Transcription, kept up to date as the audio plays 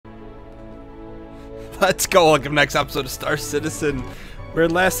Let's go. Welcome to the next episode of Star Citizen. Where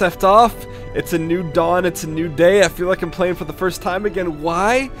last left off, it's a new dawn, it's a new day. I feel like I'm playing for the first time again.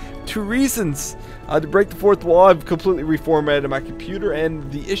 Why? Two reasons. To break the fourth wall, I've completely reformatted my computer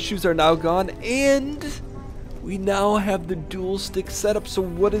and the issues are now gone. And we now have the dual stick setup. So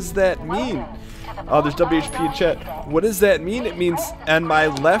what does that mean? There's WHP in chat. What does that mean? It means on my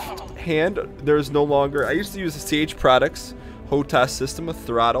left hand, there is no longer, I used to use the CH products, HOTAS system, a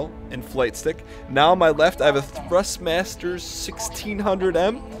throttle and flight stick. Now on my left, I have a Thrustmaster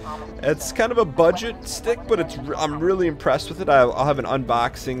 1600M. It's kind of a budget stick, but I'm really impressed with it. I'll have an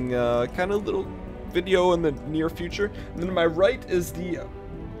unboxing kind of little video in the near future. And then to my right is the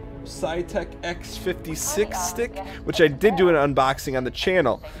Cytec X56 stick, which I did do an unboxing on the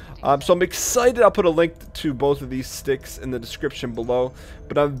channel. So I'm excited. I'll put a link to both of these sticks in the description below.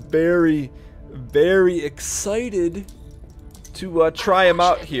 But I'm very, very excited to try them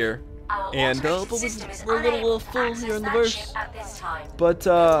out here. And we're a little full here in the verse. But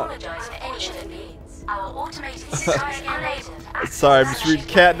sorry, I'm just reading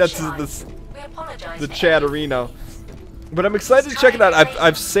cat. That's the chatterino. But I'm excited to check it out.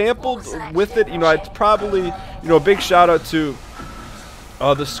 I've sampled with it. You know, I'd probably, you know, a big shout out to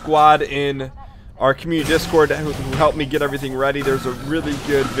the squad in our community Discord who helped me get everything ready. There's a really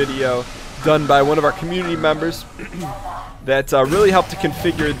good video done by one of our community members that really helped to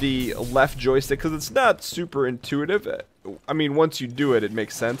configure the left joystick, because it's not super intuitive. I mean, once you do it, it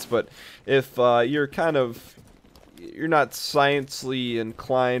makes sense. But if you're not sciencely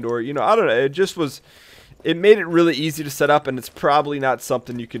inclined, or, you know, I don't know, it made it really easy to set up, and it's probably not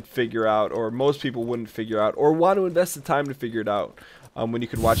something you could figure out, or most people wouldn't figure out, or want to invest the time to figure it out when you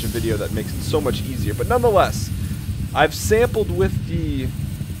could watch a video that makes it so much easier. But nonetheless, I've sampled with the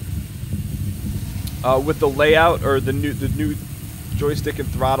layout, or the new joystick and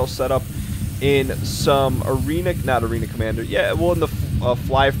throttle setup in some not Arena Commander. Yeah, well, in the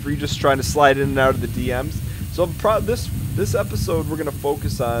Fly Free, just trying to slide in and out of the DMs. So this episode we're gonna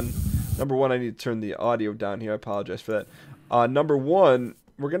focus on. Number one, I need to turn the audio down here. I apologize for that. Number one,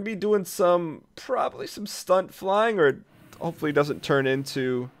 we're gonna be doing probably some stunt flying, or hopefully it doesn't turn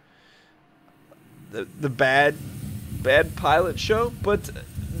into the bad pilot show. But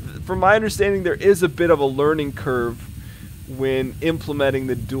from my understanding, there is a bit of a learning curve when implementing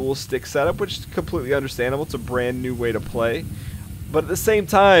the dual stick setup, which is completely understandable. It's a brand new way to play. But at the same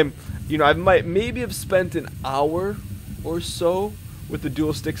time, you know, I might maybe have spent an hour or so with the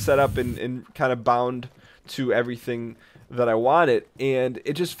dual stick setup and kind of bound to everything that I wanted, and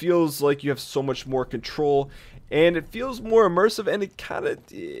it just feels like you have so much more control, and it feels more immersive, and it kind of,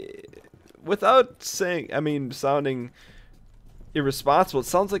 without sounding irresponsible,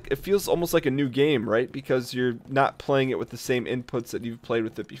 it feels almost like a new game, right? Because you're not playing it with the same inputs that you've played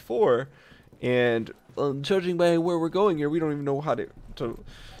with it before, and judging by where we're going here, we don't even know how to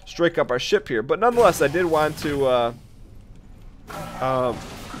strike up our ship here. But nonetheless, I did want to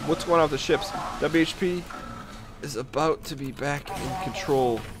what's going on with the ships? WHP is about to be back in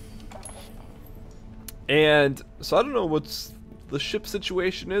control, and so I don't know what's the ship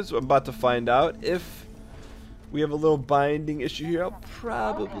situation is. I'm about to find out. If we have a little binding issue here, I'll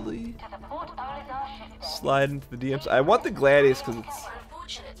probably slide into the DMs. I want the Gladius because it's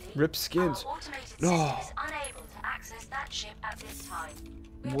rip skins. No.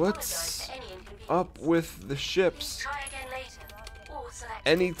 What's up with the ships?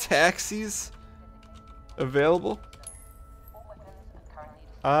 Any taxis available?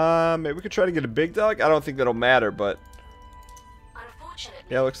 Maybe we could try to get a big dog. I don't think that'll matter, but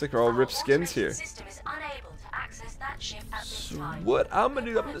yeah, looks like we're all ripped skins here. So what I'm gonna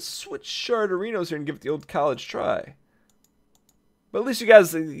do, I'm gonna switch Sharderinos here and give it the old college try. But at least you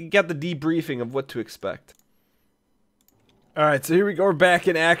guys got the debriefing of what to expect. Alright, so here we go. We're back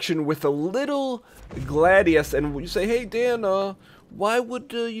in action with a little Gladius, and you say, hey Dan, why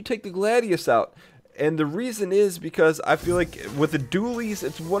would you take the Gladius out? And the reason is because I feel like with the dualies,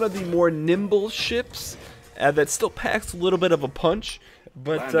 it's one of the more nimble ships that still packs a little bit of a punch,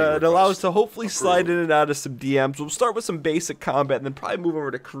 but it allows us to hopefully slide in and out of some DMs. We'll start with some basic combat and then probably move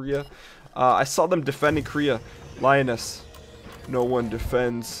over to Korea. I saw them defending Korea. Lioness, no one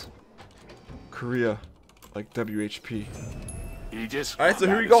defends Korea like WHP. Alright, so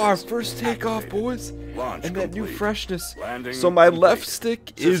here we go, our first takeoff, boys, and that new freshness. So my left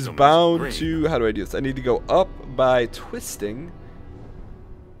stick is bound to, how do I do this? I need to go up by twisting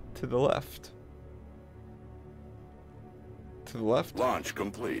to the left. To the left. Launch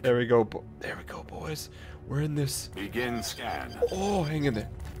complete. There we go. There we go, boys. We're in this. Begin scan. Oh, hang in there.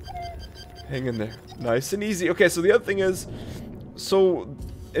 Hang in there. Nice and easy. Okay, so the other thing is, so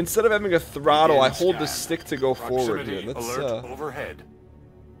instead of having a throttle, Begin I hold the scan. stick to go forward here. Proximity alert overhead.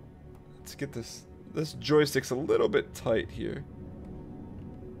 Let's get this. This joystick's a little bit tight here.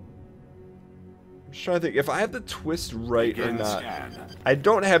 I'm just trying to think if I have the twist right or Begin not. scan. I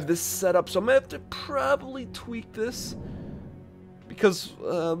don't have this set up, so I'm gonna have to probably tweak this because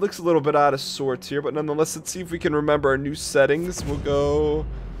it looks a little bit out of sorts here. But nonetheless, let's see if we can remember our new settings. We'll go.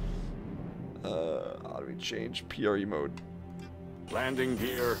 How do we change PRE mode? Landing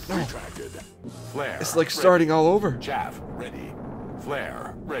gear retracted. Flare. It's like ready. starting all over. Chaff ready.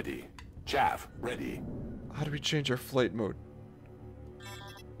 Flare ready. Chaff ready. How do we change our flight mode?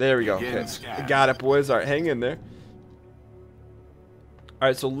 There we go. Begin Okay. scan. Got it, boys. All right, hang in there. All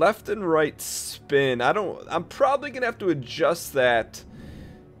right, so left and right spin. I'm probably gonna have to adjust that.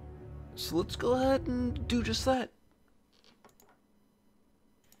 So let's go ahead and do just that.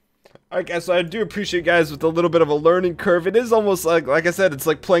 All right, guys. So I do appreciate guys with a little bit of a learning curve. It is almost like I said, it's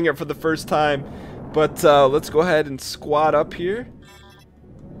like playing it for the first time. But let's go ahead and squat up here.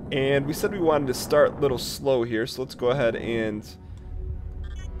 And we said we wanted to start a little slow here, so let's go ahead and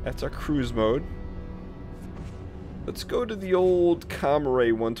that's our cruise mode. Let's go to the old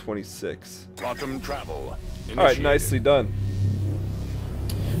Comray 126. Quantum travel. All right, nicely done.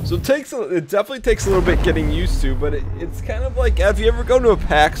 So it definitely takes a little bit getting used to, but it's kind of like if you ever go to a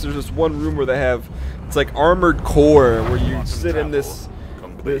PAX, there's this one room where they have it's like armored core where you sit in this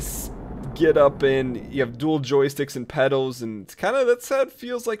get up and you have dual joysticks and pedals, and it's kind of that's how it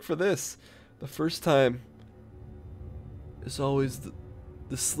feels like for this. The first time is always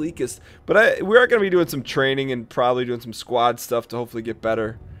the sleekest, but we are going to be doing some training and probably doing some squad stuff to hopefully get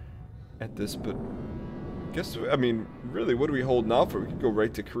better at this. But I mean, really, what are we holding out for? We could go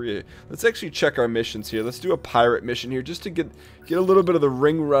right to Korea. Let's actually check our missions here. Let's do a pirate mission here just to get a little bit of the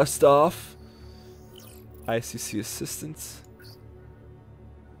ring rust off. ICC assistance.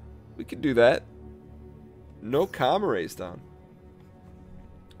 We can do that. No Comrays down.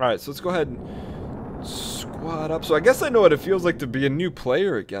 Alright, so let's go ahead and squad up. So I guess I know what it feels like to be a new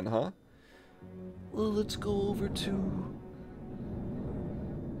player again, huh? Well, let's go over to...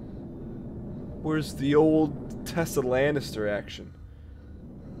 Where's the old Tessa Lannister action?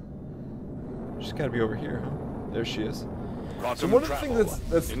 She's gotta be over here, huh? There she is. So one of the things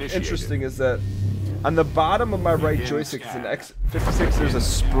that's interesting is that on the bottom of my right joystick, it's an X56, there's a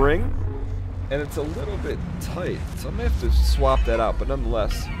spring, and it's a little bit tight. So I'm gonna have to swap that out, but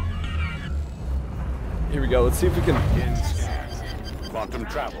nonetheless. Here we go, let's see if we can... Quantum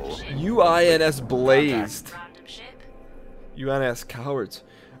travel. UINS blazed. UINS cowards.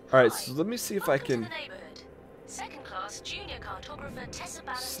 Alright, so let me see if I can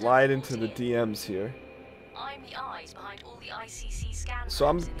slide into the DMs here. I'm the eyes behind all the ICC scan So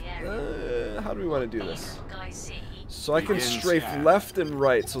I'm... how do we want to do this? So I can strafe left and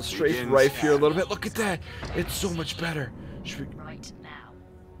right. So strafe right here a little bit. Look at that! It's so much better. Should we... Right now.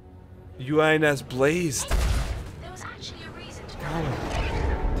 UINS blazed. There was actually a reason to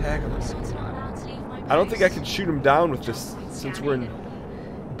Tag him. so it's not allowed to leave my I don't think I post. can shoot him down with this since we're in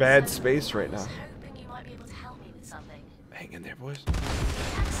bad space right I now. was hoping you might be able to help me with something. Hang in there, boys.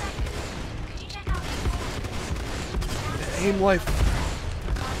 Have a second. Could you check out the Aim life.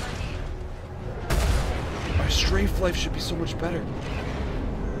 idea? Our strafe life should be so much better.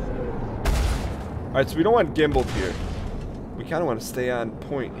 Alright, so we don't want gimbaled here. We kind of want to stay on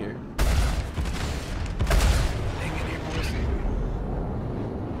point here. Hang in here, boys.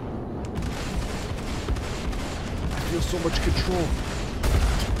 I feel so much control.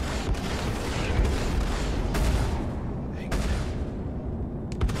 Hang in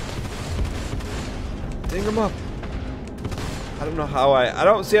there. Ding him up. I don't know how I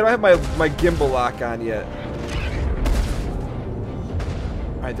don't have my gimbal lock on yet.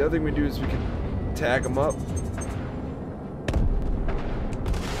 Alright, the other thing we do is we can tag him up.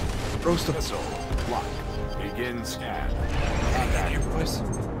 Roast him. Missile lock. Begin scan. Hang in here, boys.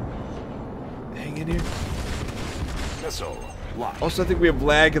 Hang in here. Missile lock. Also, I think we have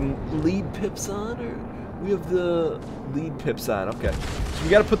lag and lead pips on, or we have the lead pips on. Okay, so we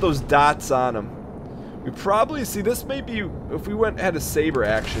got to put those dots on them. We probably see this may be if we had a saber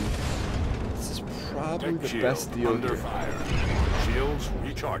action. This is probably Tech the shield best deal under here. fire. Shields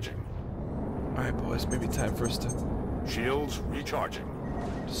recharging. All right, boys, maybe time for us to Shields recharging.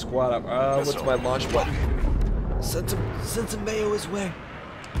 squat up. What's my launch button? Send some mayo his way.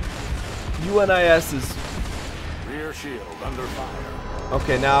 UNIS is Rear shield under fire.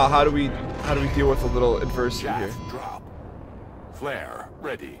 okay. Now, how do we deal with a little adversity here? Shaft drop. Flare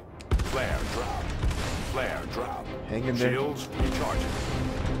ready. Flare drop. Flare drop. Hang in there. Shields recharging.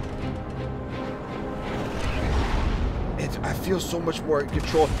 I feel so much more in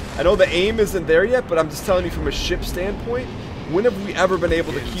control. I know the aim isn't there yet, but I'm just telling you from a ship standpoint, when have we ever been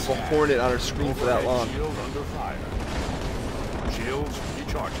able to keep a Hornet on our screen for that long? Shield under fire. Shields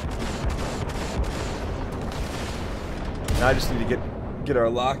recharging. Now I just need to get our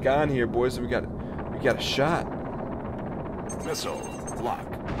lock on here, boys. We got a shot. Missile lock.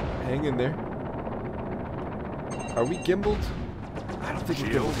 Hang in there. Are we gimbaled? I don't think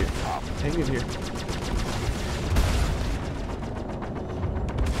we're Shield gimbaled here. up. Hang in here.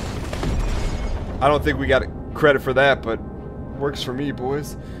 I don't think we got credit for that, but works for me,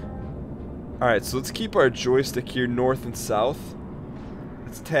 boys. Alright, so let's keep our joystick here north and south.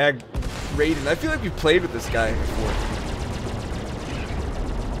 Let's tag Raiden. I feel like we've played with this guy before.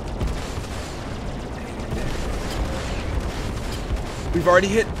 We've already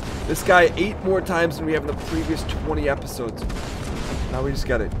hit this guy 8 more times than we have in the previous 20 episodes. Now we just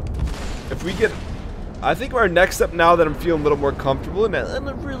gotta... If we get... I think our next step, now that I'm feeling a little more comfortable,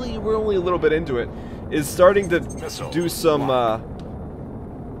 and really, we're only a little bit into it, is starting to do some...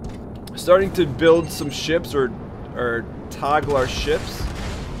 starting to build some ships, or toggle our ships,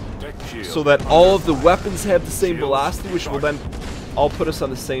 so that all of the weapons have the same velocity, which will then all put us on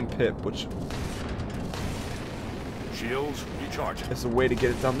the same pip, which... Shields recharging. It's a way to get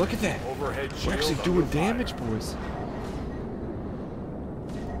it done. Look at that. Overhead We're actually shield doing under fire. damage, boys.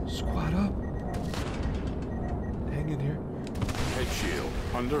 Squad up. Hang in here. Head shield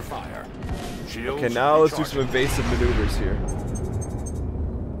under fire. Shields Okay, now let's do some recharging. evasive maneuvers here.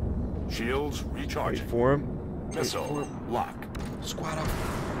 Shields Wait recharging. for him. Wait Missile for him. lock. Squad up.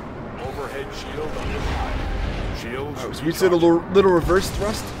 Overhead shield under fire. Shields Alright, so we did a little reverse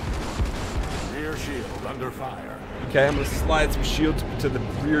thrust. rear shield under fire. Okay, I'm gonna slide some shields to the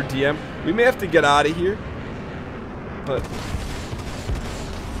rear DM. We may have to get out of here, but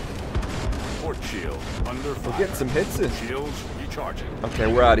Port shield under fire. we're getting some hits in. Shields recharging. Okay,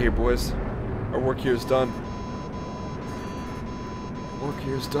 we're out of here, boys. Our work here is done. Work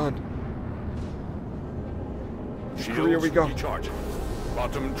here is done. Shields Here we go. recharging.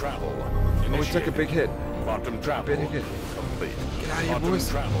 Bottom travel. Oh, we took a big hit. Bottom travel. Big hit. Complete. Get out of here, Bottom boys.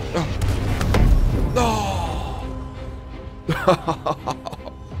 travel. No.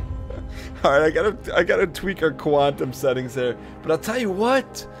 Alright, I gotta tweak our quantum settings there. But I'll tell you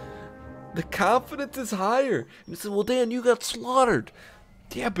what, the confidence is higher. And you said, well, Dan, you got slaughtered.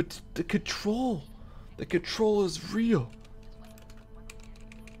 Yeah, but the control is real.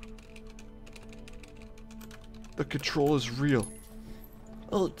 The control is real.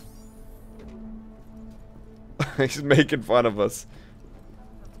 Oh, he's making fun of us.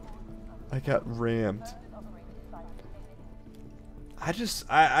 I got rammed.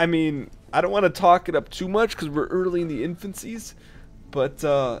 I mean, I don't want to talk it up too much because we're early in the infancies, but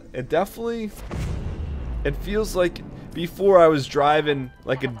it definitely, it feels like before I was driving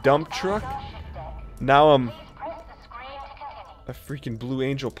like a dump truck. Now I'm a freaking Blue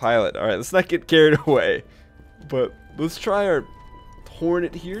Angel pilot. All right, let's not get carried away, but let's try our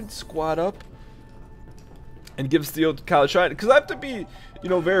Hornet here and squat up and give us the old college try, because I have to be, you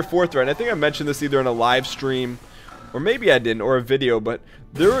know, very forthright. I think I mentioned this either in a live stream or maybe I didn't, or a video, but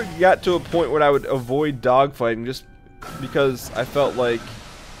there got to a point where I would avoid dogfighting just because I felt like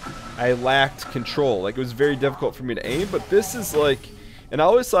I lacked control. Like, it was very difficult for me to aim, but this is like, and I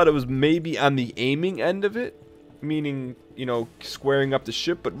always thought it was maybe on the aiming end of it, meaning, you know, squaring up the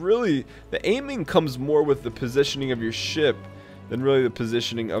ship, but really the aiming comes more with the positioning of your ship than really the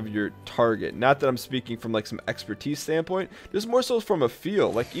positioning of your target. Not that I'm speaking from like some expertise standpoint, just more so from a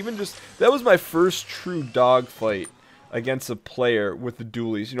feel. Like, even just, that was my first true dogfight against a player with the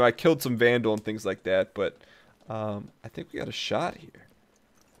dualies. You know, I killed some Vandal and things like that, but I think we got a shot here.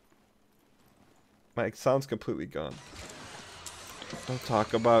 My sound's completely gone. Don't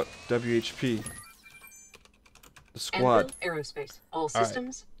talk about WHP. The squad. Aerospace. All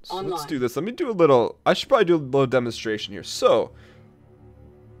systems So online. let's do this. Let me do a little, I should probably do a little demonstration here. So,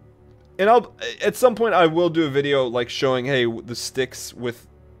 and I'll, at some point I will do a video like showing, hey, the sticks with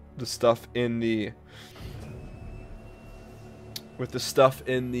the stuff in the,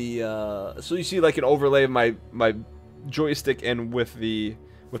 so you see like an overlay of my joystick and with the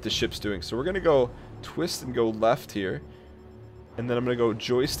ship's doing. So we're gonna go twist and go left here, and then I'm gonna go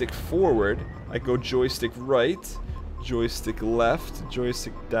joystick forward. I go joystick right, joystick left,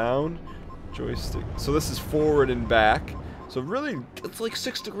 joystick down, joystick. So this is forward and back. So really, it's like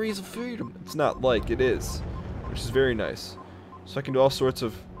 6 degrees of freedom. It's not like, it is, which is very nice. So I can do all sorts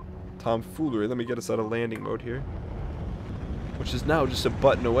of tomfoolery. Let me get us out of landing mode here, which is now just a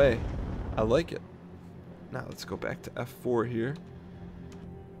button away. I like it. Now let's go back to F4 here.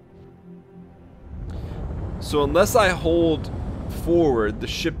 So unless I hold forward, the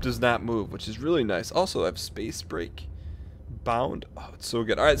ship does not move, which is really nice. Also, I have space brake bound. Oh, it's so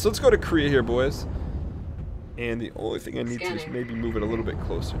good. All right, so let's go to Korea here, boys. And the only thing I need to do is maybe move it a little bit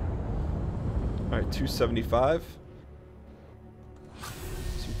closer. All right, 275. So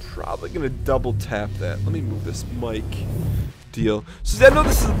I'm probably going to double tap that. Let me move this mic deal. So I know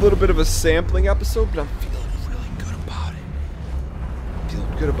this is a little bit of a sampling episode, but I'm feeling really good about it. I'm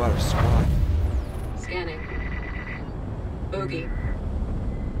feeling good about our squad. Scanning. Bogey.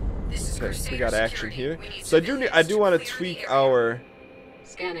 This is Okay, Crusader we got action security. here. We need So I civilians do to want to clear tweak the area. our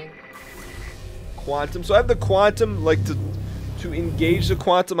Scanning. quantum. So I have the quantum, like to engage the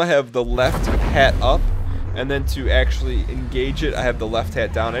quantum, I have the left hat up, and then to actually engage it, I have the left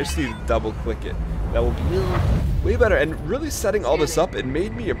hat down. I just need to double click it. That will be way better. And really setting all this up, it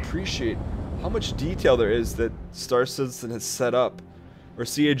made me appreciate how much detail there is that Star Citizen has set up, or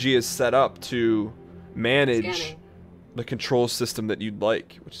CAG has set up to manage Scanning. the control system that you'd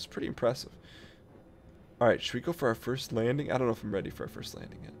like, which is pretty impressive. Alright, should we go for our first landing? I don't know if I'm ready for our first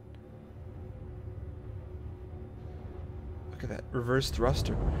landing yet. Look at that. Reverse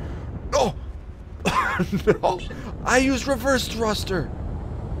thruster. Oh! No! I used reverse thruster!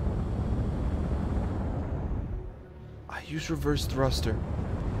 I used reverse thruster.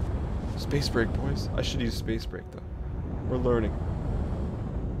 Space brake, boys. I should use space brake, though. We're learning.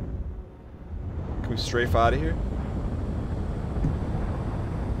 Can we strafe out of here?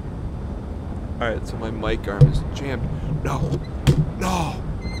 Alright, so my mic arm is jammed. No! No!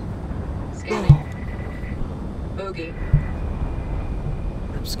 Scanning. Bogey.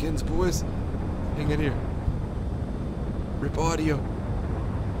 Rip skins, boys. Hang in here. Rip audio.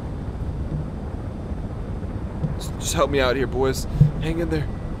 Just help me out here, boys. Hang in there.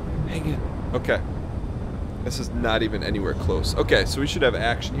 Hang in. Okay. This is not even anywhere close. Okay, so we should have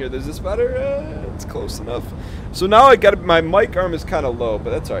action here. Is this better? It's close enough. So now I got my mic arm is kind of low,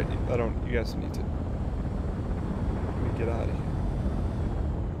 but that's alright. You guys don't need to. Let me get out of here.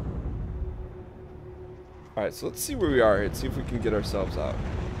 Alright, so let's see where we are here. Let's see if we can get ourselves out.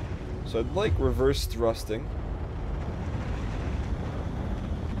 So I'd like reverse thrusting.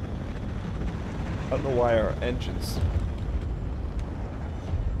 I don't know why our engines.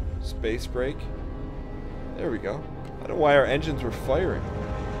 Space brake. There we go. I don't know why our engines were firing.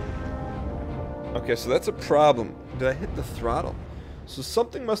 Okay, so that's a problem. Did I hit the throttle? So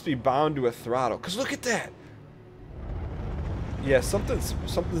something must be bound to a throttle. Cause look at that. Yeah,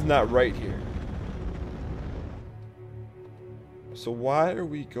 something's not right here. So why are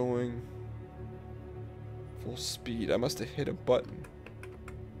we going full speed? I must have hit a button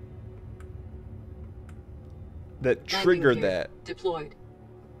that triggered Landing gear that, Deployed.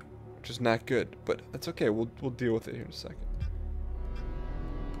 which is not good. But that's okay. We'll deal with it here in a second.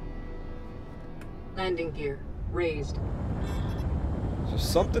 Landing gear raised. So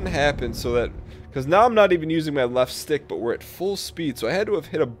something happened so that, because now I'm not even using my left stick, but we're at full speed. So I had to have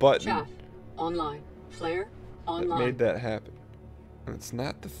hit a button Shaft online. Flare that online. made that happen. And it's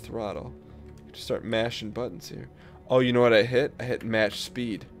not the throttle. Just start mashing buttons here. Oh, you know what I hit? I hit match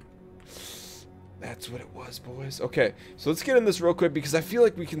speed. That's what it was, boys. Okay, so let's get in this real quick because I feel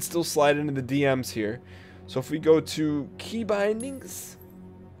like we can still slide into the DMs here. So if we go to key bindings,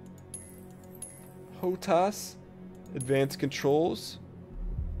 HOTAS, advanced controls,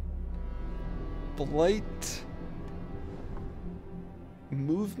 flight,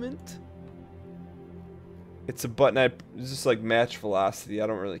 movement. It's a button. It's just like match velocity. I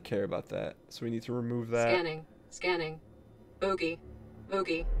don't really care about that. So we need to remove that. Scanning. Scanning. Bogey.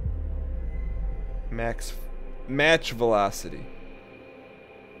 Bogey. Match velocity.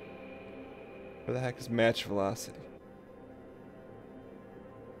 Where the heck is match velocity?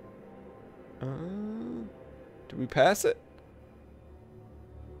 Did we pass it?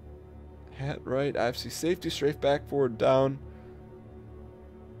 Hat right. IFC safety. Strafe back, forward, down.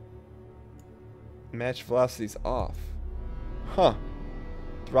 Match velocity's off. Huh.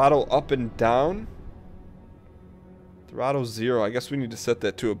 Throttle up and down. Throttle 0. I guess we need to set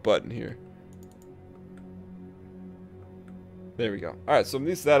that to a button here. There we go. Alright, so at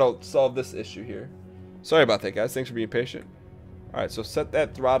least that'll solve this issue here. Sorry about that, guys. Thanks for being patient. Alright, so set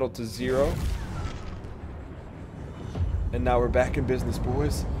that throttle to 0. And now we're back in business,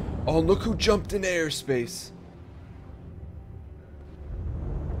 boys. Oh, look who jumped in airspace.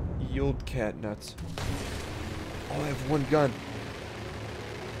 Yield cat nuts. Oh, I have one gun.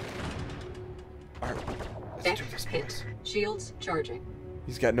 Alright, let's do this, boys. Shields charging.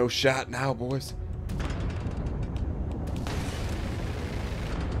 He's got no shot now, boys.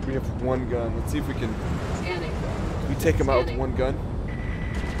 We have one gun. Let's see if we can. Scanning. Can we take him out with one gun?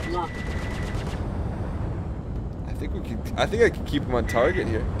 Lock. I think I can keep him on target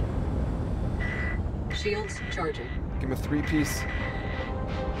here. Shields charging. Give him a 3-piece.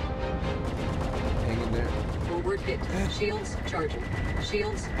 Hang in there. Forward hit. Shields charging.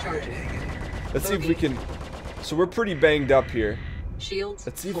 Shields charging. Let's see if we can. So we're pretty banged up here. Shields.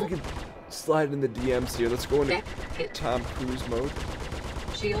 Let's see if we can slide in the DMs here. Let's go into Deck hit. Tom Cruise mode.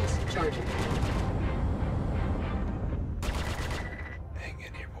 Shields charging. Hang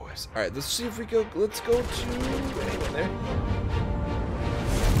in here, boys. All right, let's see if we go. Let's go to. Hang in there.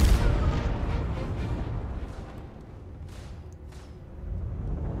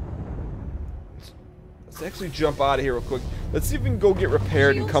 Let's actually jump out of here real quick. Let's see if we can go get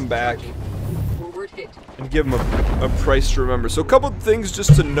repaired and come back Forward hit. and give them a price to remember. So a couple of things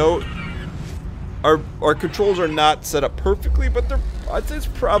just to note. Our controls are not set up perfectly, but I'd say it's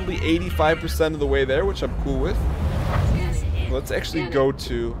probably 85% of the way there, which I'm cool with. Scanning. Let's actually go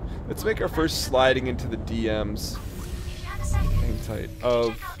to. Let's make our first sliding into the DMs. If you have a second, Hang tight. can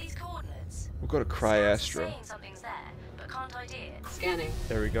you check out these coordinates? We'll go to Sounds Cryastro. saying something's there, but can't ID it. Scanning.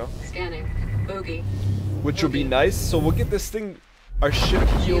 There we go. Scanning. Bogey. Which will be nice. So we'll get this thing, our ship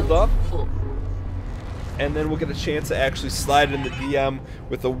healed up, Full. and then we'll get a chance to actually slide in the DM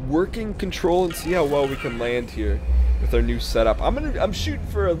with a working control and see how well we can land here with our new setup. I'm shooting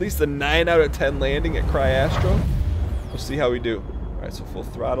for at least a 9 out of 10 landing at Cryastro. We'll see how we do. All right, so full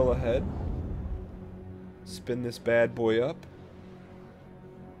throttle ahead. Spin this bad boy up.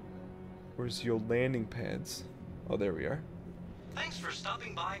 Where's the old landing pads? Oh, there we are. Thanks for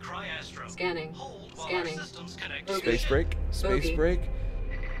stopping by Cryastro. Scanning. Hold while Scanning. our systems connect. Space break. Space Bogey. break.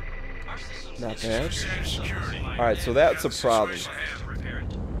 Our systems Not connect. bad. Alright, so that's a problem. Repair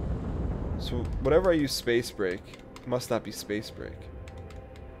it. So whatever I use space break, it must not be space break.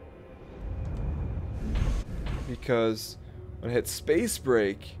 Because when I hit space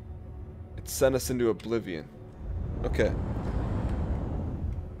break, it sent us into oblivion. Okay.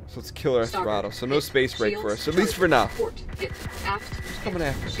 So let's kill our Starboard. throttle. So no Hit. space break for Shields us, at least for charging. now. Port hit. Aft. coming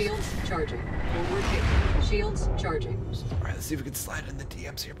after us. Shields charging. Forward hit. Shields charging. Alright, let's see if we can slide in the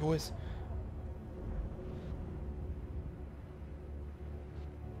DMs here, boys.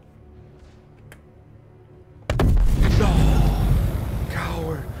 No!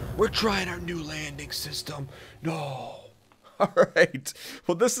 Coward! We're trying our new landing system. No! Alright.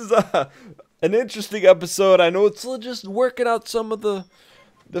 Well, this is an interesting episode. I know it's just working out some of the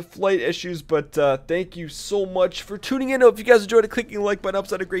flight issues, but thank you so much for tuning in. If you guys enjoyed it, clicking the like button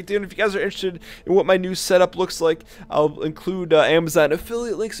helps out a great deal. And if you guys are interested in what my new setup looks like, I'll include Amazon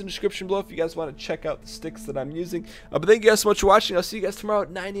affiliate links in the description below if you guys want to check out the sticks that I'm using. But thank you guys so much for watching. I'll see you guys tomorrow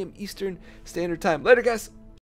at 9 a.m. Eastern Standard Time. Later, guys.